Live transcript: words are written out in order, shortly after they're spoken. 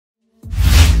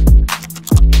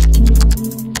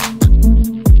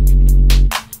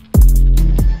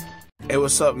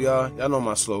What's up, y'all? Y'all know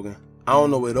my slogan. I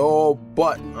don't know it all,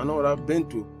 but I know what I've been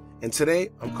through. And today,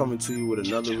 I'm coming to you with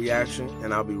another reaction,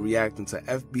 and I'll be reacting to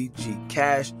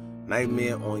FBGCASH,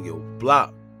 Nightmare on Your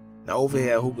Block. Now, over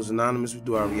here at Hookah's Anonymous, we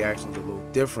do our reactions a little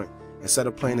different. Instead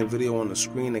of playing the video on the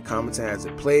screen and commenting as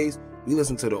it plays, we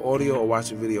listen to the audio or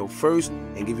watch the video first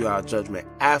and give you our judgment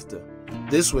after.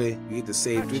 This way, you get to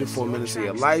save 3 to 4 minutes of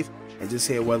your life and just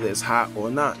hear whether it's hot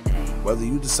or not. Whether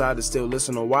you decide to still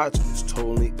listen or watch is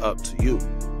totally up to you.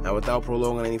 Now, without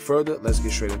prolonging any further, let's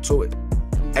get straight into it.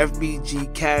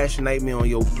 FBGCASH, Nightmare on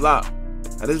Your Block.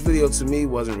 Now, this video to me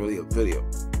wasn't really a video.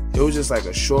 It was just like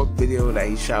a short video that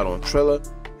he shot on Triller,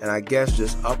 and I guess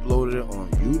just uploaded it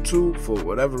on YouTube for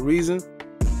whatever reason.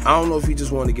 I don't know if he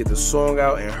just wanted to get the song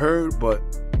out and heard, but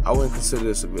I wouldn't consider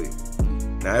this a video.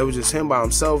 Now, it was just him by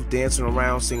himself dancing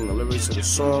around, singing the lyrics to the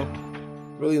song.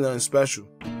 Really nothing special.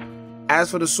 As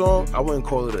for the song, I wouldn't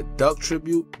call it a Duck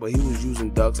tribute, but he was using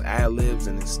Duck's ad-libs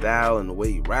and his style and the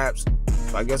way he raps,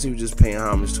 so I guess he was just paying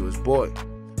homage to his boy.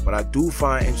 But I do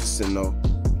find interesting though,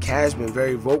 Cash been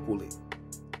very vocally.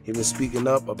 He been speaking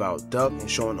up about Duck and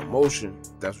showing emotion,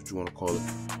 if that's what you want to call it.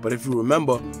 But if you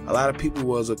remember, a lot of people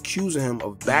was accusing him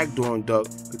of backdooring Duck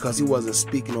because he wasn't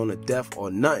speaking on the death or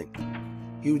nothing.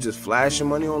 He was just flashing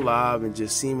money on live and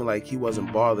just seeming like he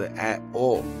wasn't bothered at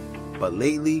all. But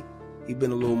lately, he's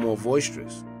been a little more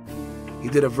boisterous. He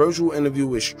did a virtual interview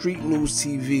with Street News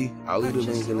TV, I'll leave the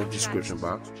link in the description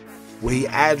box, where he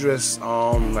addressed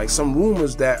like some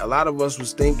rumors that a lot of us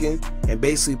was thinking and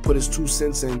basically put his 2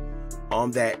 cents in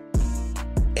that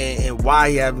and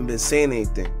why he haven't been saying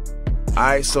anything.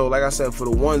 Alright, so like I said, for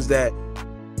the ones that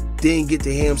didn't get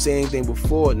to hear him say anything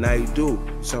before, now you do.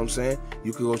 You see what I'm saying?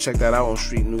 You can go check that out on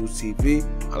Street News TV.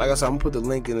 Like I said, I'm gonna put the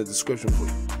link in the description for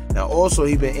you. Now also,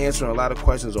 he been answering a lot of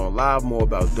questions on live more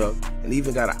about Duck, and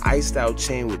even got an iced out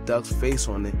chain with Duck's face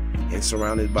on it and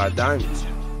surrounded by diamonds.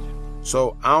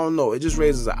 So I don't know, it just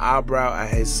raises an eyebrow at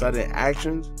his sudden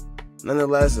actions.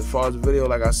 Nonetheless, as far as the video,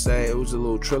 like I said, it was a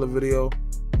little Triller video.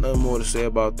 Nothing more to say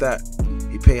about that.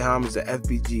 He paid homage to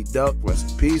FBGDuck,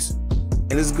 rest in peace.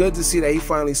 And it's good to see that he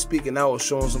finally speaking out or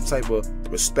showing some type of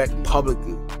respect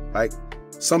publicly. Like,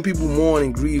 some people mourn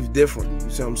and grieve different, you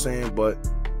see what I'm saying? But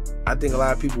I think a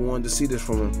lot of people wanted to see this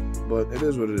from him, but it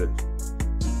is what it is.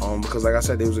 Because like I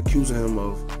said, they was accusing him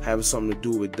of having something to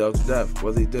do with Duck's death.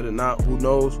 Whether he did or not, who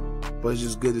knows? But it's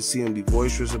just good to see him be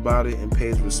boisterous about it and pay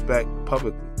his respect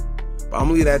publicly. But I'm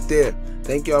gonna leave that there.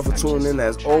 Thank y'all for tuning in.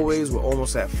 As always, we're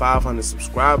almost at 500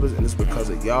 subscribers, and it's because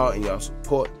of y'all and y'all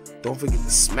support. Don't forget to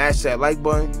smash that like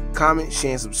button, comment,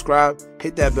 share, and subscribe.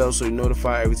 Hit that bell so you're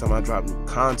notified every time I drop new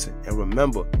content. And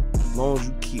remember, as long as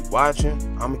you keep watching,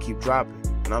 I'm gonna keep dropping.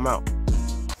 And I'm out.